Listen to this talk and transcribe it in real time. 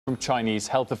from Chinese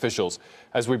health officials.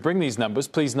 As we bring these numbers,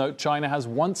 please note China has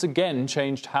once again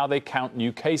changed how they count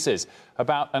new cases.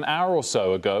 About an hour or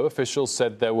so ago, officials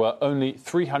said there were only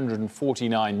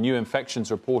 349 new infections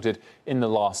reported in the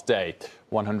last day.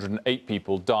 108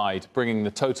 people died, bringing the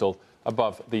total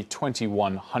above the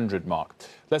 2,100 mark.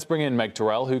 Let's bring in Meg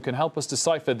Tirrell, who can help us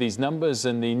decipher these numbers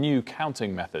and the new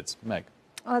counting methods. Meg.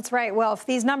 Well, that's right. Well, if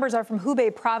these numbers are from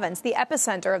Hubei Province, the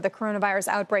epicenter of the coronavirus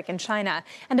outbreak in China.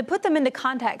 And to put them into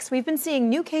context, we've been seeing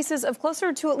new cases of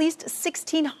closer to at least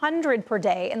 1,600 per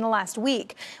day in the last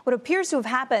week. What appears to have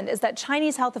happened is that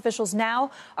Chinese health officials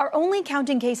now are only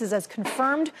counting cases as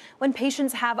confirmed when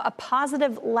patients have a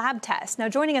positive lab test. Now,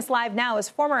 joining us live now is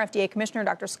former FDA Commissioner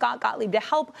Dr. Scott Gottlieb to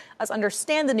help us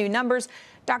understand the new numbers.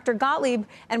 Dr. Gottlieb,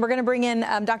 and we're going to bring in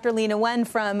Dr. Leana Wen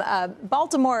from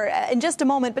Baltimore in just a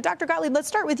moment. But Dr. Gottlieb, let's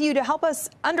start with you to help us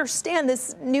understand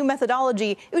this new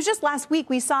methodology. It was just last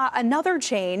week we saw another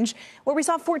change where we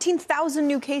saw 14,000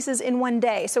 new cases in one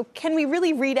day. So can we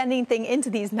really read anything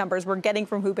into these numbers we're getting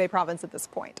from Hubei Province at this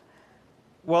point?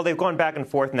 Well, they've gone back and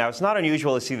forth now. It's not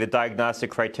unusual to see the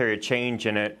diagnostic criteria change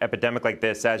in an epidemic like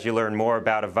this. As you learn more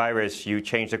about a virus, you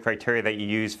change the criteria that you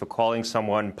use for calling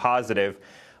someone positive.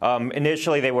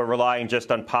 Initially, they were relying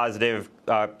just on positive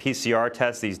PCR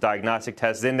tests, these diagnostic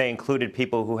tests. Then they included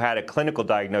people who had a clinical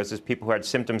diagnosis, people who had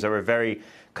symptoms that were very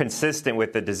consistent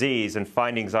with the disease, and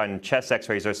findings on chest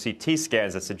x-rays or CT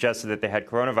scans that suggested that they had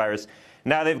coronavirus.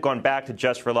 Now they've gone back to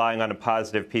just relying on a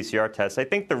positive PCR test. I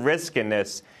think the risk in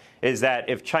this is that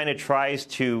if China tries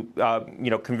to,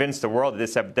 convince the world that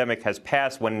this epidemic has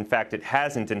passed when, in fact, it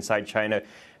hasn't inside China,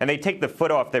 and they take the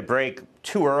foot off their brake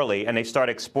too early and they start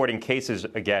exporting cases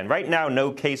again. Right now,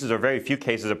 no cases or very few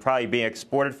cases are probably being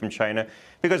exported from China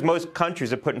because most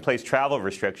countries have put in place travel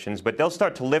restrictions, but they'll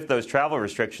start to lift those travel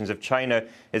restrictions if China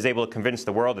is able to convince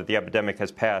the world that the epidemic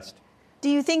has passed. Do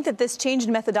you think that this change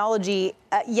in methodology,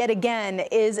 yet again,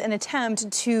 is an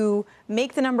attempt to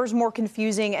make the numbers more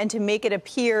confusing and to make it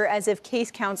appear as if case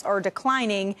counts are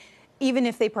declining, even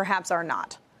if they perhaps are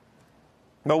not?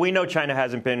 Well, we know China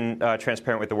hasn't been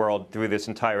transparent with the world through this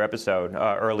entire episode.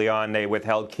 Early on, they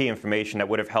withheld key information that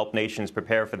would have helped nations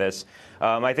prepare for this.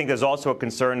 I think there's also a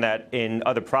concern that in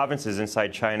other provinces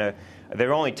inside China,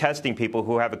 they're only testing people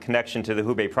who have a connection to the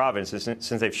Hubei Province. Since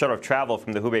they've shut off travel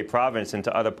from the Hubei Province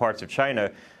into other parts of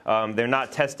China, they're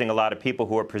not testing a lot of people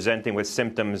who are presenting with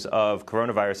symptoms of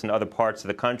coronavirus in other parts of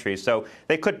the country. So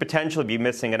they could potentially be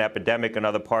missing an epidemic in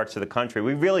other parts of the country.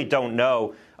 We really don't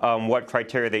know what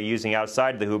criteria they're using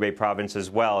outside the Hubei Province as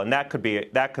well, and that could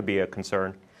be a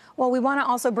concern. Well, we want to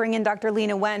also bring in Dr.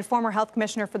 Leana Wen, former health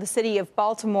commissioner for the city of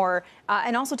Baltimore,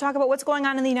 and also talk about what's going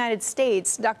on in the United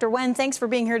States. Dr. Wen, thanks for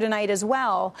being here tonight as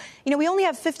well. You know, we only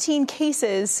have 15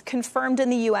 cases confirmed in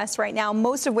the U.S. right now,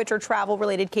 most of which are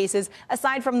travel-related cases,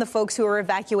 aside from the folks who are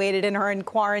evacuated and are in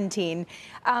quarantine.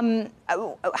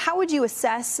 How would you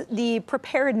assess the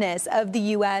preparedness of the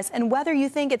U.S. and whether you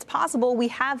think it's possible we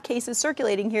have cases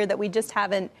circulating here that we just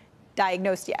haven't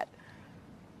diagnosed yet?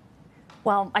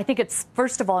 Well, I think it's,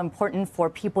 first of all, important for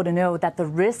people to know that the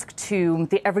risk to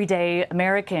the everyday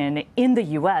American in the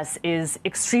U.S. is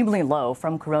extremely low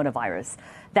from coronavirus,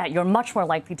 that you're much more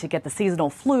likely to get the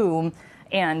seasonal flu,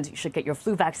 and you should get your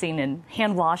flu vaccine and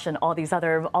hand wash and all these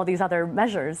other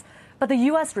measures. But the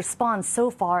U.S. response so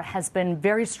far has been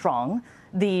very strong.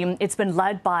 It's been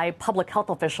led by public health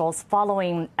officials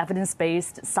following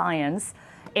evidence-based science.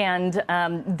 And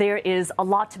there is a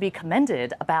lot to be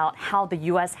commended about how the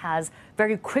U.S. has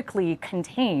very quickly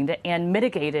contained and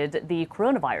mitigated the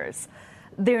coronavirus.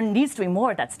 There needs to be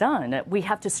more that's done. We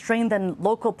have to strengthen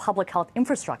local public health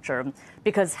infrastructure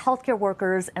because healthcare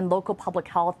workers and local public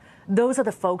health, those are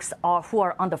the folks who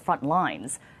are on the front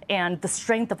lines. And the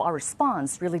strength of our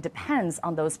response really depends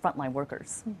on those frontline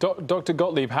workers. Dr.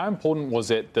 Gottlieb, how important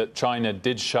was it that China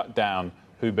did shut down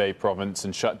Hubei Province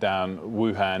and shut down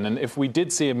Wuhan? And if we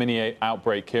did see a mini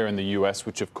outbreak here in the U.S.,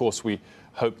 which of course we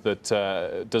hope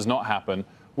that does not happen,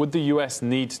 would the U.S.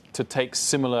 need to take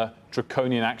similar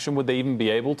draconian action? Would they even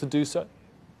be able to do so?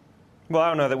 Well, I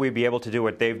don't know that we'd be able to do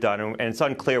what they've done, and it's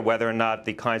unclear whether or not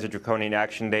the kinds of draconian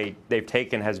action they've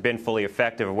taken has been fully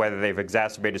effective or whether they've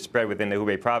exacerbated spread within the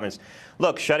Hubei Province.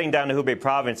 Look, shutting down the Hubei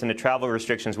Province and the travel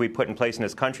restrictions we put in place in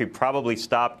this country probably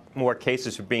stopped more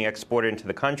cases from being exported into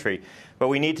the country. But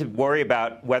we need to worry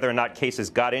about whether or not cases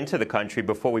got into the country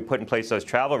before we put in place those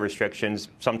travel restrictions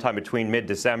sometime between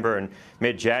mid-December and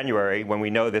mid-January when we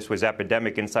know this was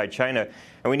epidemic inside China.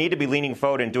 And we need to be leaning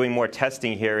forward and doing more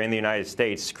testing here in the United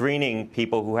States, screening treating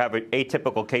people who have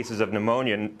atypical cases of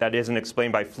pneumonia that isn't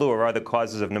explained by flu or other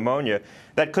causes of pneumonia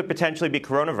that could potentially be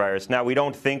coronavirus. Now, we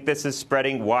don't think this is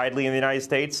spreading widely in the United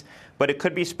States, but it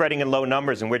could be spreading in low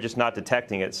numbers, and we're just not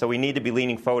detecting it. So we need to be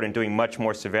leaning forward and doing much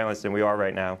more surveillance than we are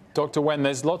right now. Dr. Wen,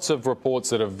 there's lots of reports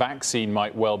that a vaccine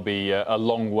might well be a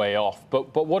long way off.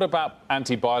 But what about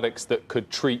antibiotics that could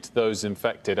treat those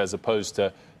infected as opposed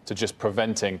to just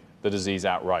preventing the disease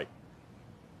outright?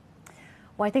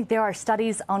 Well, I think there are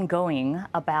studies ongoing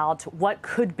about what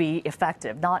could be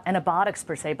effective, not antibiotics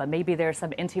per se, but maybe there are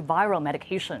some antiviral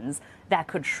medications that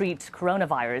could treat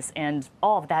coronavirus, and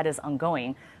all of that is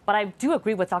ongoing. But I do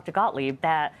agree with Dr. Gottlieb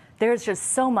that there's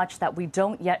just so much that we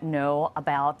don't yet know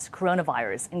about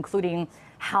coronavirus, including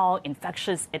how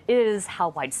infectious it is, how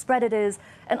widespread it is,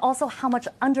 and also how much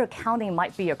undercounting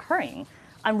might be occurring.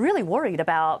 I'm really worried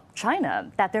about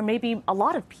China, that there may be a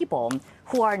lot of people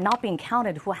who are not being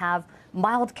counted, who have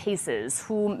mild cases,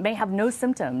 who may have no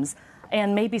symptoms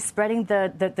and may be spreading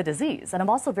the disease. And I'm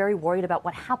also very worried about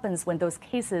what happens when those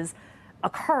cases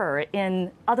occur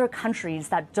in other countries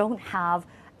that don't have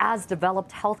as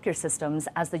developed healthcare systems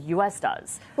as the U.S.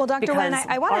 does. Well, Dr. Wen,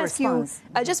 I want to ask you,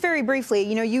 just very briefly,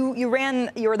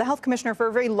 you're the health commissioner for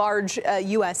a very large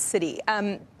U.S. city.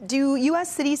 Do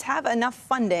U.S. cities have enough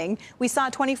funding? We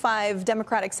saw 25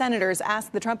 Democratic senators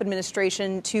ask the Trump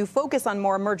administration to focus on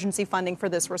more emergency funding for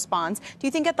this response. Do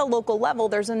you think at the local level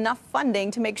there's enough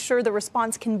funding to make sure the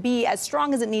response can be as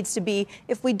strong as it needs to be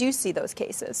if we do see those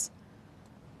cases?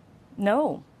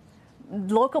 No.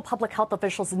 Local public health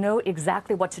officials know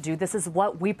exactly what to do. This is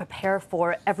what we prepare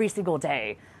for every single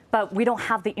day. But we don't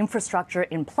have the infrastructure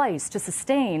in place to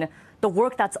sustain the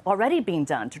work that's already being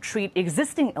done to treat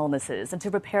existing illnesses and to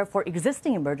prepare for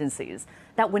existing emergencies.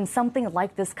 That when something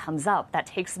like this comes up, that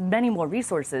takes many more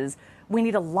resources, we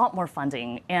need a lot more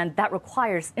funding. And that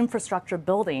requires infrastructure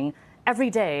building every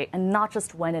day and not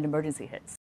just when an emergency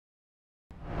hits.